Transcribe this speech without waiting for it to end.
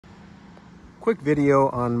Quick video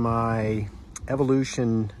on my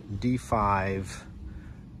EVolution D5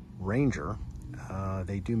 Ranger.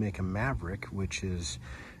 They do make a Maverick, which is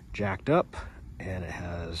jacked up, and it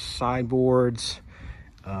has sideboards,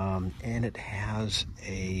 and it has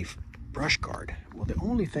a brush guard. Well, the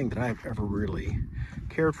only thing that I've ever really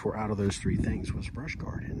cared for out of those three things was brush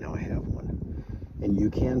guard, and now I have one. And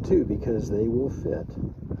you can too, because they will fit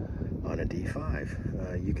on a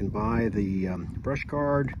D5. You can buy the brush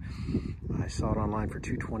guard. I saw it online for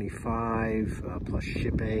 $225 plus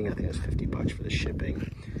shipping. I think it's $50 for the shipping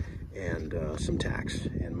and some tax.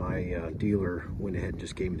 And my dealer went ahead and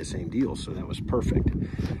just gave me the same deal, so that was perfect.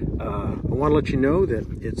 I want to let you know that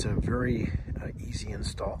it's a very easy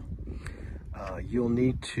install. You'll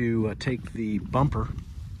need to take the bumper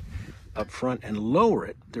up front and lower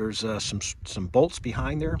it. There's some bolts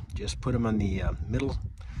behind there. Just put them on the middle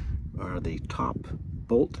or the top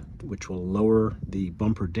bolt, which will lower the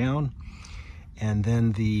bumper down, and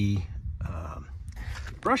then the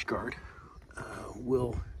brush guard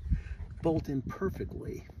will bolt in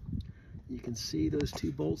perfectly. You can see those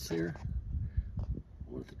two bolts there,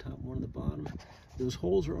 one at the top, one at the bottom. Those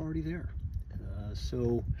holes are already there.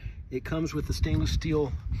 So it comes with the stainless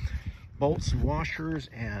steel bolts and washers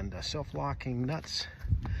and self-locking nuts,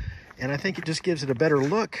 and I think it just gives it a better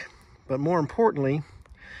look. But more importantly,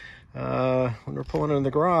 when we're pulling in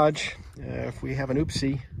the garage, if we have an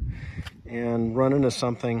oopsie and run into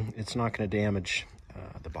something, it's not going to damage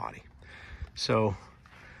the body. So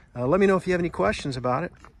let me know if you have any questions about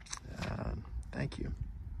it. Thank you.